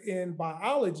major in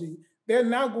biology, they're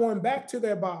now going back to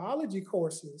their biology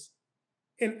courses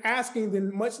and asking the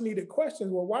much needed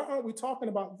questions. Well, why aren't we talking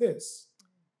about this?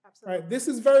 Absolutely. Right? This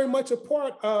is very much a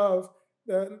part of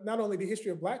not only the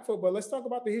history of Black folk, but let's talk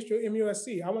about the history of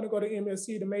MUSC. I want to go to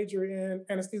MUSC to major in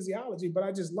anesthesiology, but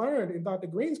I just learned in Dr.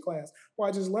 Green's class, or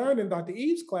I just learned in Dr.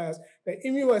 Eves' class, that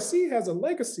MUSC has a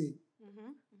legacy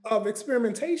of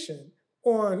experimentation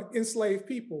on enslaved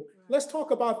people. Right. Let's talk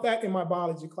about that in my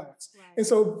biology class. Right. And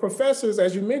so professors,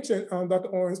 as you mentioned,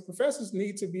 Dr. Owens, professors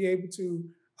need to be able to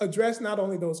address not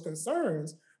only those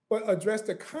concerns, but address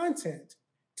the content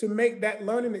to make that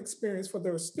learning experience for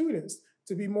their students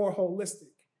to be more holistic.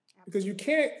 Because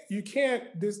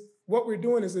what we're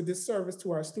doing is a disservice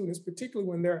to our students, particularly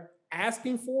when they're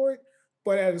asking for it.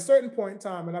 But at a certain point in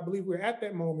time, and I believe we're at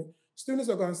that moment, students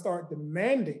are going to start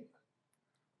demanding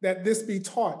that this be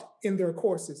taught in their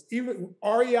courses, even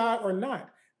REI or not.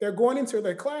 They're going into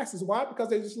their classes. Why? Because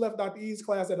they just left Dr. E's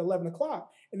class at 11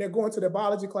 o'clock, and they're going to their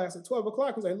biology class at 12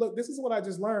 o'clock and say, look, this is what I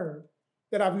just learned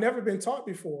that I've never been taught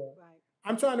before. Right.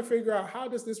 I'm trying to figure out how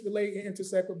does this relate and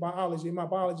intersect with biology in my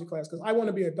biology class, because I want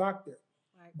to be a doctor.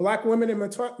 Right. Black women and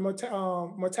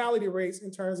mortality rates in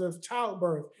terms of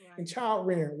childbirth and child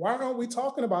rearing. Why aren't we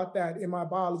talking about that in my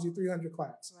biology 300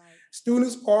 class? Right.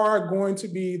 Students are going to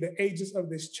be the agents of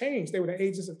this change. They were the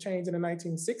agents of change in the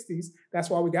 1960s. That's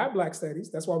why we got Black studies.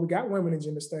 That's why we got women and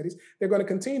gender studies. They're going to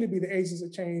continue to be the agents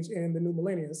of change in the new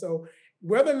millennium. So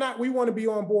whether or not we want to be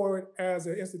on board as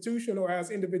an institution or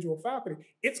as individual faculty,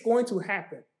 it's going to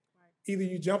happen. Right. Either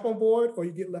you jump on board or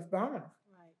you get left behind.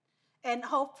 Right. And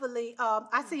hopefully,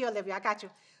 I see you, Olivia, I got you.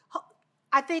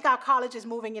 I think our college is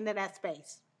moving into that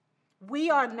space. We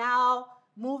are now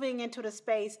moving into the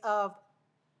space of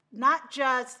not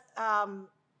just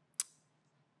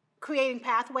creating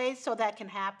pathways so that can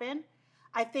happen.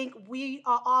 I think we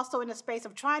are also in a space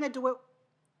of trying to do it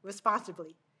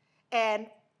responsibly. And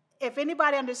if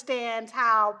anybody understands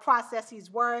how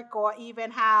processes work, or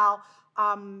even how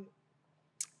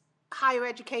higher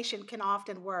education can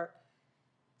often work,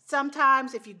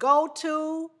 sometimes if you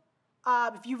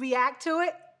react to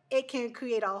it, it can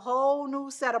create a whole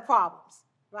new set of problems.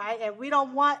 Right? And we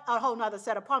don't want a whole nother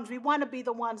set of problems. We want to be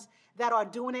the ones that are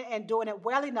doing it and doing it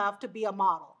well enough to be a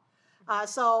model.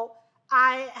 So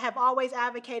I have always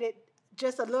advocated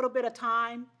just a little bit of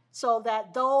time so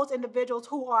that those individuals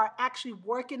who are actually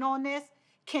working on this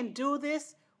can do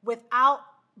this without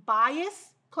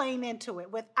bias playing into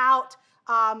it, without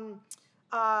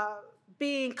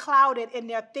being clouded in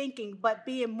their thinking, but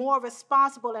being more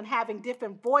responsible and having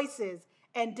different voices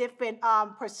and different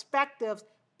perspectives,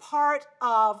 part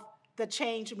of the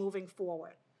change moving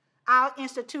forward. Our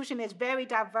institution is very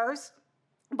diverse,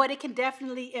 but it can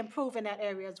definitely improve in that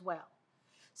area as well.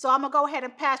 So I'm going to go ahead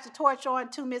and pass the torch on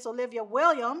to Ms. Olivia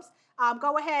Williams.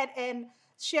 Go ahead and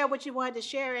share what you wanted to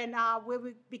share, and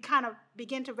we'll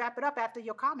begin to wrap it up after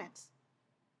your comments.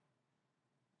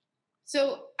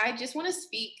 So I just want to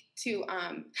speak to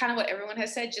kind of what everyone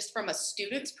has said, just from a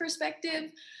student's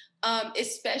perspective,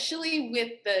 especially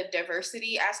with the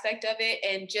diversity aspect of it,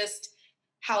 and just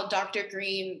how Dr.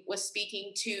 Green was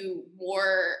speaking to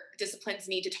more disciplines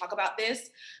need to talk about this,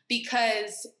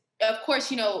 because of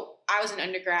course, I was an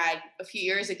undergrad a few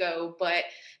years ago, but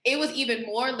it was even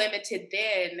more limited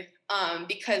then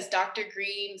because Dr.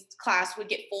 Green's class would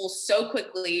get full so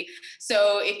quickly.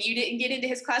 So if you didn't get into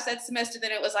his class that semester,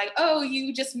 then it was like, oh,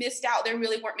 you just missed out. There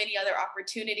really weren't many other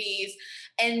opportunities.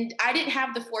 And I didn't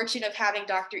have the fortune of having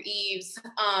Dr. Eves.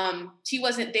 She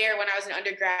wasn't there when I was an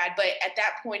undergrad, but at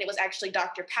that point, it was actually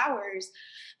Dr. Powers.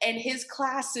 And his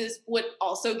classes would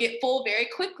also get full very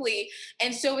quickly.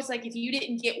 And so it's like, if you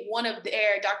didn't get one of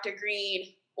their Dr.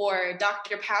 Green or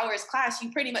Dr. Powers class,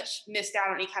 you pretty much missed out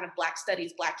on any kind of Black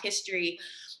studies, Black history.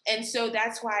 And so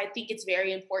that's why I think it's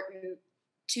very important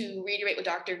to reiterate what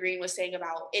Dr. Green was saying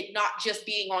about it not just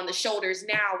being on the shoulders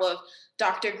now of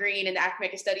Dr. Green and the African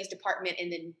American Studies department,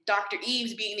 and then Dr.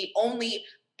 Eves being the only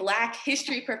Black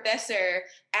history professor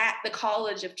at the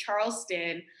College of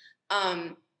Charleston.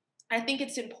 I think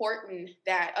it's important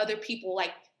that other people,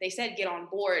 like they said, get on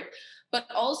board, but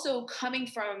also coming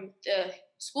from the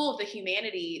School of the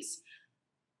Humanities,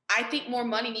 I think more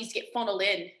money needs to get funneled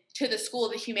in to the School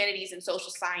of the Humanities and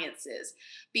Social Sciences,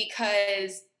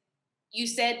 because you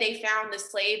said they found the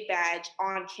slave badge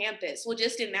on campus. Well,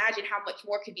 just imagine how much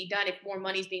more could be done if more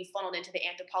money is being funneled into the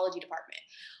anthropology department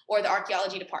or the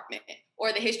archaeology department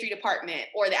or the history department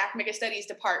or the African American Studies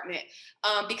department,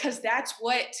 because that's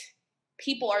what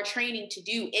people are training to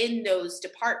do in those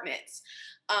departments.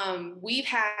 We've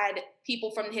had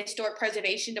people from the historic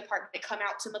preservation department come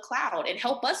out to McLeod and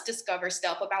help us discover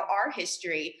stuff about our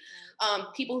history,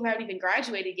 people who haven't even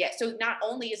graduated yet. So not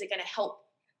only is it going to help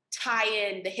tie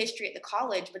in the history at the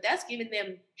college, but that's giving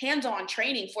them hands-on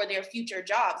training for their future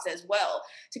jobs as well,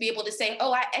 to be able to say,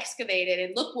 oh, I excavated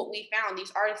and look what we found,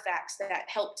 these artifacts that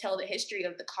help tell the history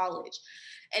of the college.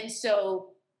 And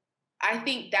so I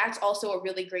think that's also a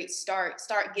really great start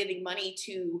giving money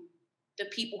to the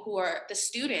people who are the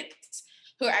students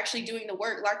who are actually doing the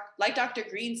work. Like Dr.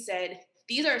 Green said,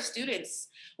 these are students.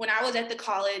 When I was at the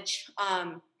college,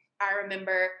 I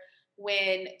remember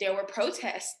when there were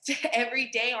protests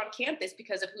every day on campus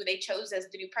because of who they chose as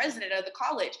the new president of the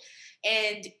college.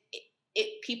 And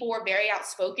people were very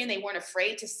outspoken. They weren't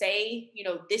afraid to say,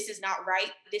 this is not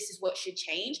right. This is what should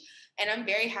change. And I'm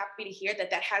very happy to hear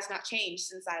that has not changed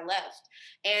since I left.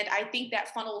 And I think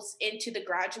that funnels into the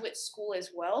graduate school as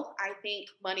well. I think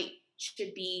money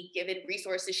should be given,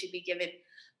 resources should be given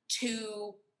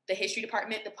to the history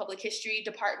department, the public history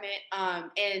department,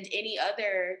 and any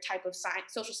other type of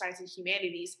science, social science and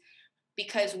humanities,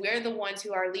 because we're the ones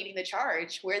who are leading the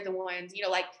charge. We're the ones,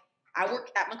 like I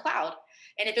work at McLeod.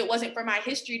 And if it wasn't for my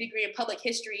history degree and public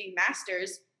history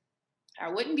master's, I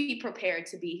wouldn't be prepared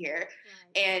to be here.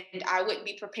 Right. And I wouldn't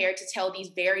be prepared to tell these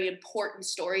very important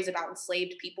stories about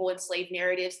enslaved people, enslaved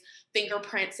narratives,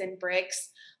 fingerprints and bricks.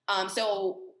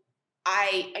 So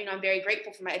I'm very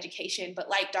grateful for my education, but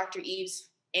like Dr. Eves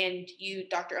and you,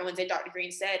 Dr. Owens and Dr.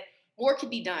 Green said, more could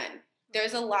be done.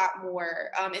 There's a lot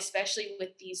more, especially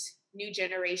with these new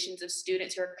generations of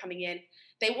students who are coming in.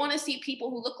 They want to see people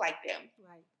who look like them.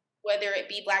 Right. Whether it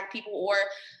be Black people or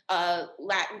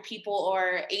Latin people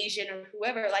or Asian or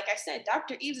whoever. Like I said,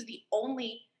 Dr. Eves is the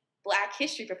only Black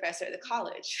history professor at the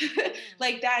college.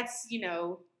 Like that's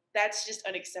just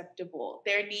unacceptable.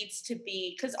 There needs to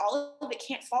be, because all of it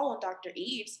can't fall on Dr.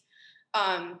 Eves.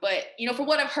 But from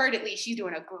what I've heard, at least she's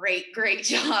doing a great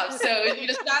job. So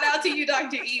shout out to you,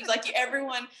 Dr. Eves. Like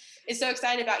everyone is so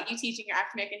excited about you teaching your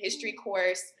African American history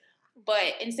course.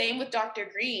 And same with Dr.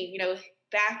 Green,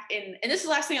 back in, and this is the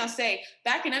last thing I'll say,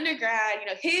 back in undergrad,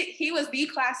 he was the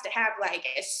class to have, like,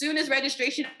 as soon as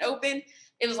registration opened,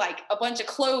 it was like a bunch of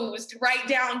closed right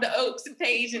down the Oaks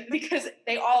page, and because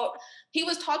he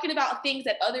was talking about things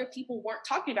that other people weren't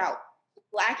talking about,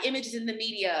 Black images in the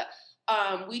media,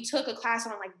 We took a class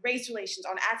on like race relations,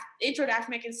 on intro to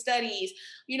African American studies,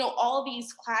 all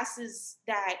these classes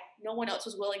that no one else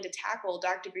was willing to tackle.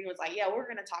 Dr. Green was like, yeah, we're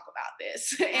going to talk about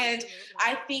this. And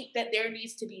I think that there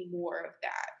needs to be more of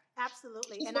that.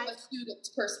 Absolutely. Just And from a student's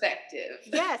perspective.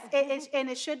 Yes, and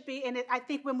it should be. And I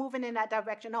think we're moving in that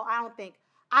direction. No, I don't think.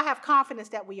 I have confidence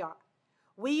that we are.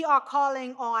 We are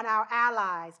calling on our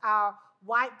allies, our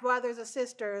white brothers or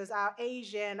sisters, our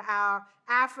Asian, our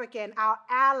African, our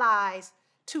allies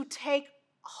to take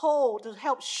hold, to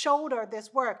help shoulder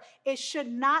this work. It should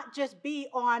not just be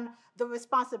on the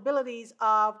responsibilities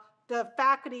of the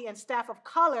faculty and staff of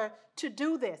color to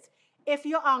do this. If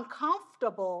you're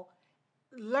uncomfortable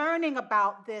learning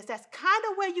about this, that's kind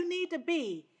of where you need to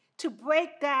be to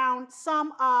break down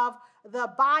some of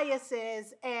the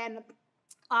biases and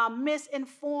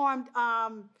misinformed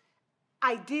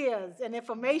ideas and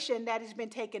information that has been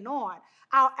taken on.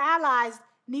 Our allies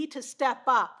need to step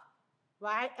up,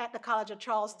 right, at the College of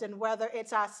Charleston, whether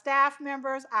it's our staff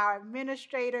members, our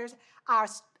administrators, our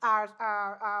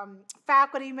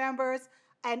faculty members,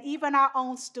 and even our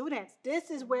own students. This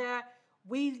is where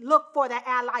we look for that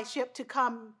allyship to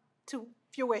come to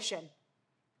fruition,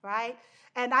 right?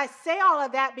 And I say all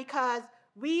of that because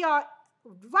we are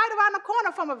right around the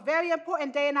corner from a very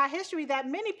important day in our history that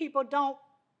many people don't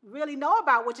really know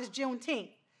about, which is Juneteenth.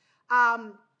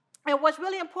 And what's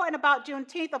really important about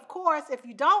Juneteenth, of course, if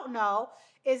you don't know,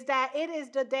 is that it is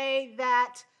the day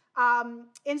that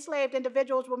enslaved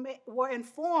individuals were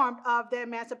informed of their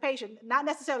emancipation, not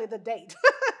necessarily the date.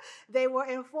 They were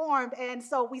informed, and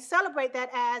so we celebrate that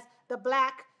as the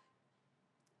Black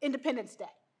Independence Day.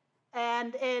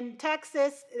 And in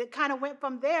Texas, it kind of went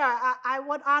from there. I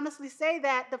would honestly say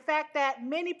that the fact that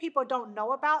many people don't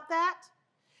know about that,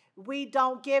 we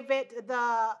don't give it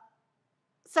the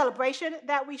celebration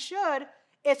that we should,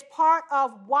 it's part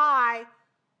of why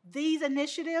these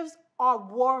initiatives are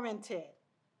warranted.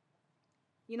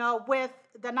 With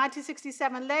the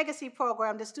 1967 Legacy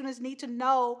Program, the students need to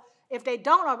know, if they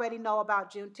don't already know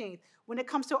about Juneteenth. When it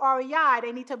comes to REI,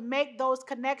 they need to make those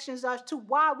connections as to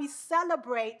why we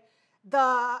celebrate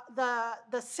the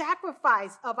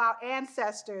sacrifice of our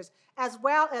ancestors, as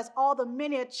well as all the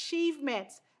many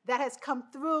achievements that has come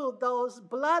through those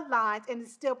bloodlines and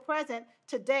is still present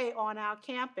today on our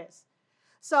campus.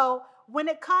 So when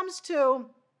it comes to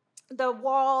the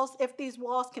walls, If These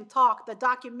Walls Can Talk, the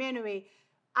documentary,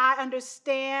 I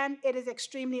understand it is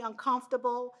extremely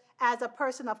uncomfortable. As a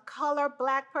person of color,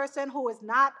 Black person who is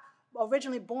not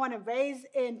originally born and raised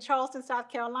in Charleston, South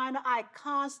Carolina, I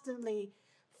constantly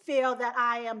feel that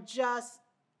I am just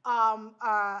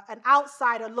an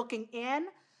outsider looking in,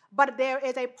 but there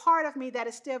is a part of me that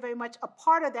is still very much a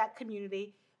part of that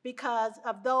community because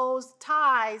of those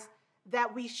ties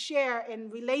that we share in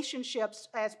relationships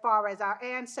as far as our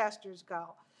ancestors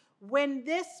go. When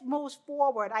this moves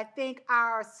forward, I think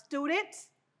our students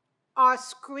are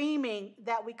screaming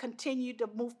that we continue to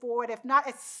move forward, if not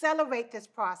accelerate this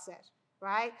process,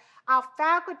 right? Our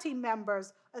faculty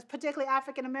members, particularly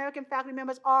African American faculty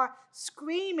members, are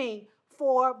screaming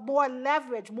for more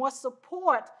leverage, more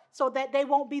support, so that they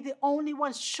won't be the only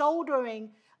ones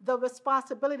shouldering the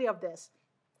responsibility of this.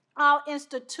 Our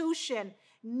institution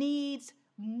needs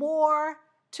more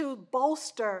to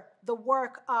bolster the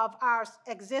work of our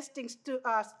existing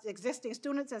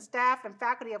students and staff and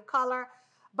faculty of color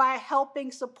by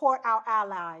helping support our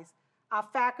allies, our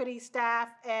faculty, staff,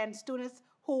 and students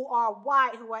who are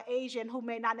white, who are Asian, who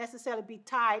may not necessarily be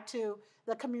tied to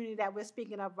the community that we're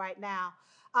speaking of right now.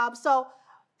 So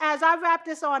as I wrap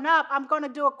this on up, I'm going to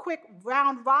do a quick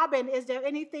round robin. Is there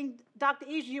anything, Dr.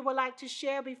 Eves, you would like to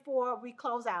share before we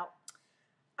close out?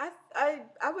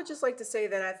 I would just like to say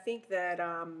that I think that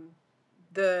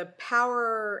the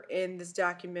power in this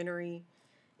documentary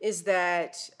is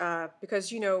that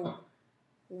because I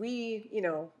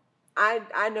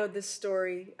know this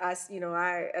story. As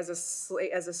a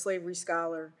slavery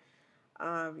scholar,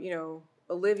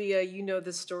 Olivia, you know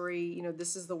this story.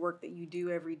 This is the work that you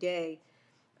do every day.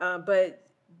 But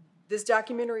this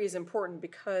documentary is important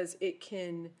because it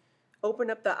can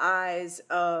open up the eyes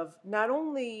of not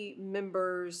only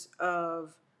members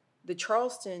of the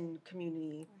Charleston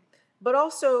community, but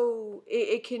also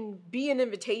it can be an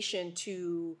invitation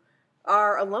to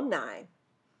our alumni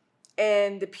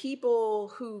and the people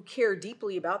who care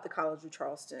deeply about the College of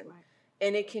Charleston. Right.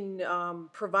 And it can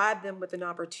provide them with an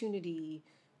opportunity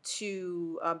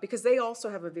to, because they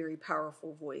also have a very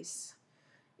powerful voice,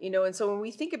 and so when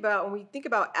we think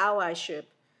about allyship,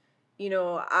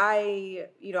 I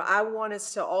want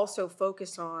us to also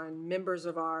focus on members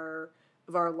of our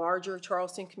larger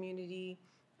Charleston community,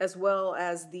 as well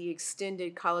as the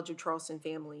extended College of Charleston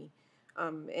family.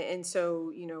 And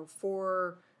so, you know,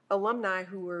 for alumni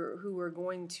who are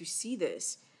going to see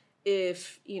this,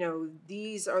 if, you know,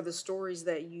 these are the stories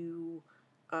that you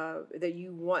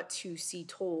want to see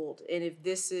told, and if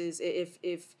this is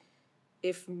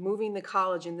if moving the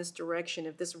college in this direction,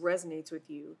 if this resonates with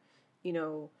you, you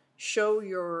know, show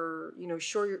your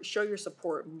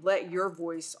support. Let your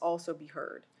voice also be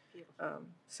heard.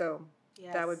 So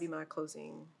Yes. that would be my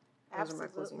closing. Those are my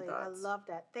closing Absolutely. thoughts. I love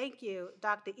that. Thank you,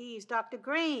 Dr. Eves. Dr.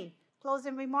 Green,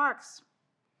 closing remarks.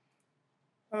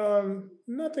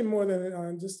 Nothing more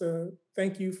than just a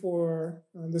thank you for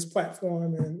this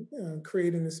platform and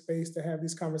creating the space to have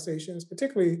these conversations,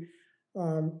 particularly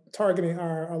targeting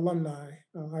our alumni.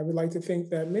 I would like to think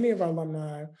that many of our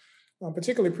alumni,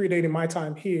 particularly predating my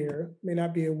time here, may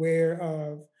not be aware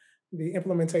of the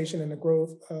implementation and the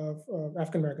growth of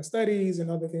African American studies and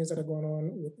other things that are going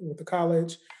on with the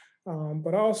college.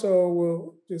 But also,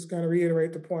 we'll just kind of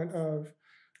reiterate the point of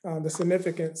the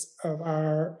significance of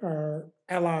our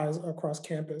allies across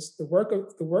campus. The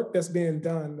work that's being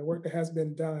done, the work that has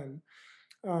been done,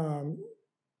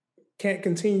 can't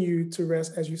continue to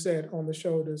rest, as you said, on the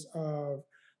shoulders of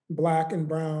Black and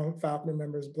Brown faculty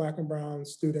members, Black and Brown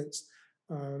students.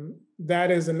 That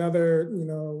is another, you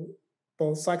know,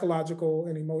 both psychological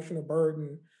and emotional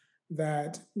burden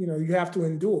that, you know, you have to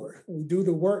endure. We do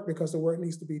the work because the work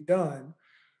needs to be done.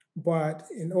 But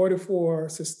in order for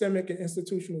systemic and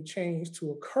institutional change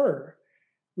to occur,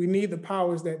 we need the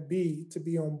powers that be to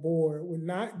be on board with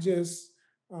not just,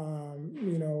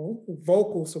 you know,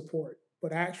 vocal support,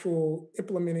 but actual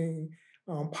implementing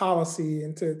policy.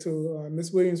 And to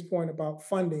Ms. Williams' point about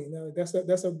funding, that's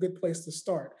a good place to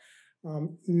start.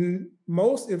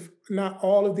 Most, if not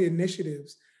all, of the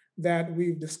initiatives that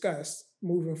we've discussed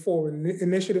moving forward,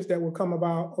 initiatives that will come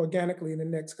about organically in the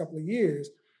next couple of years,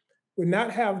 would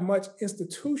not have much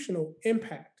institutional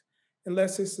impact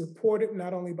unless it's supported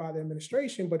not only by the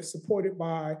administration, but it's supported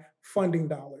by funding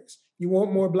dollars. You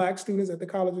want more Black students at the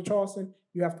College of Charleston,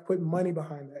 you have to put money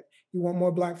behind that. You want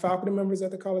more Black faculty members at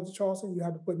the College of Charleston, you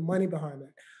have to put money behind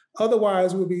that.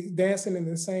 Otherwise, we'll be dancing in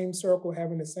the same circle,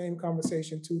 having the same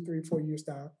conversation 2, 3, 4 years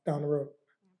down the road.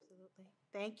 Absolutely.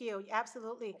 Thank you.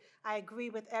 Absolutely. I agree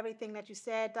with everything that you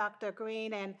said, Dr.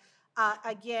 Green. And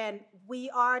again, we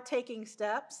are taking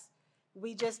steps.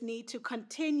 We just need to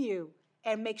continue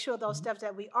and make sure those steps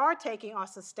that we are taking are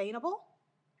sustainable.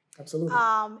 Absolutely.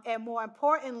 And more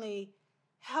importantly,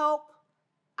 help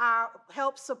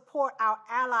support our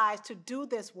allies to do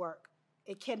this work.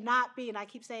 It cannot be, and I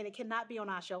keep saying it cannot be on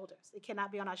our shoulders. It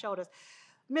cannot be on our shoulders.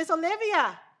 Miss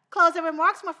Olivia, closing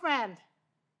remarks, my friend.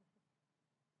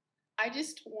 I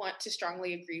just want to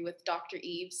strongly agree with Dr.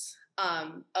 Eves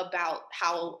about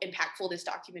how impactful this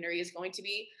documentary is going to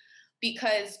be,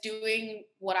 because doing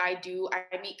what I do,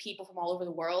 I meet people from all over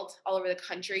the world, all over the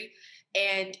country,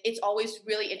 and it's always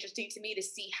really interesting to me to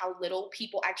see how little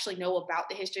people actually know about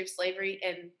the history of slavery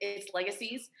and its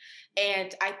legacies.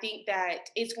 And I think that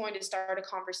it's going to start a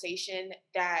conversation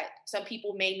that some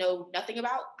people may know nothing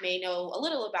about, may know a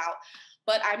little about,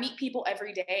 but I meet people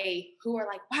every day who are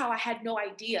like, wow, I had no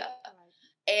idea.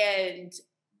 And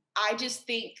I just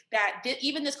think that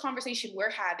even this conversation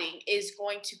we're having is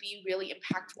going to be really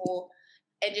impactful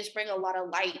and just bring a lot of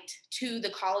light to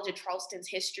the College of Charleston's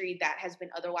history that has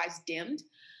been otherwise dimmed.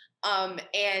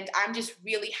 And I'm just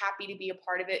really happy to be a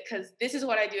part of it, because this is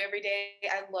what I do every day.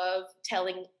 I love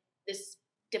telling this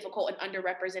difficult and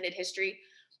underrepresented history,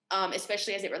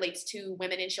 especially as it relates to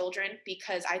women and children,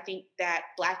 because I think that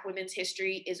Black women's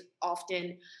history is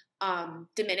often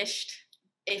diminished,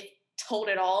 if told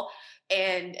at all.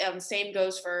 And same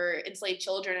goes for enslaved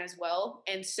children as well.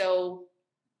 And so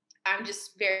I'm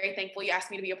just very thankful you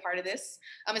asked me to be a part of this,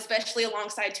 especially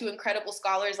alongside two incredible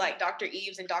scholars like Dr.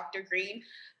 Eves and Dr. Green.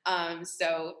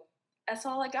 So that's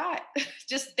all I got.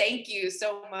 Just thank you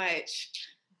so much.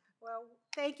 Well,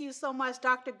 thank you so much,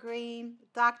 Dr. Green,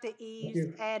 Dr.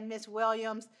 Eves, and Ms.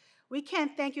 Williams. We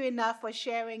can't thank you enough for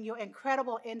sharing your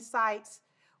incredible insights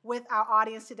with our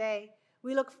audience today.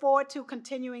 We look forward to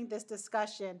continuing this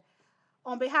discussion.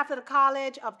 On behalf of the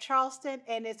College of Charleston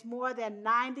and its more than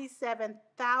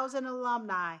 97,000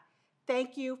 alumni,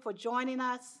 thank you for joining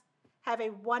us. Have a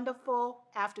wonderful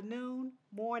afternoon,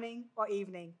 morning, or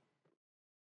evening.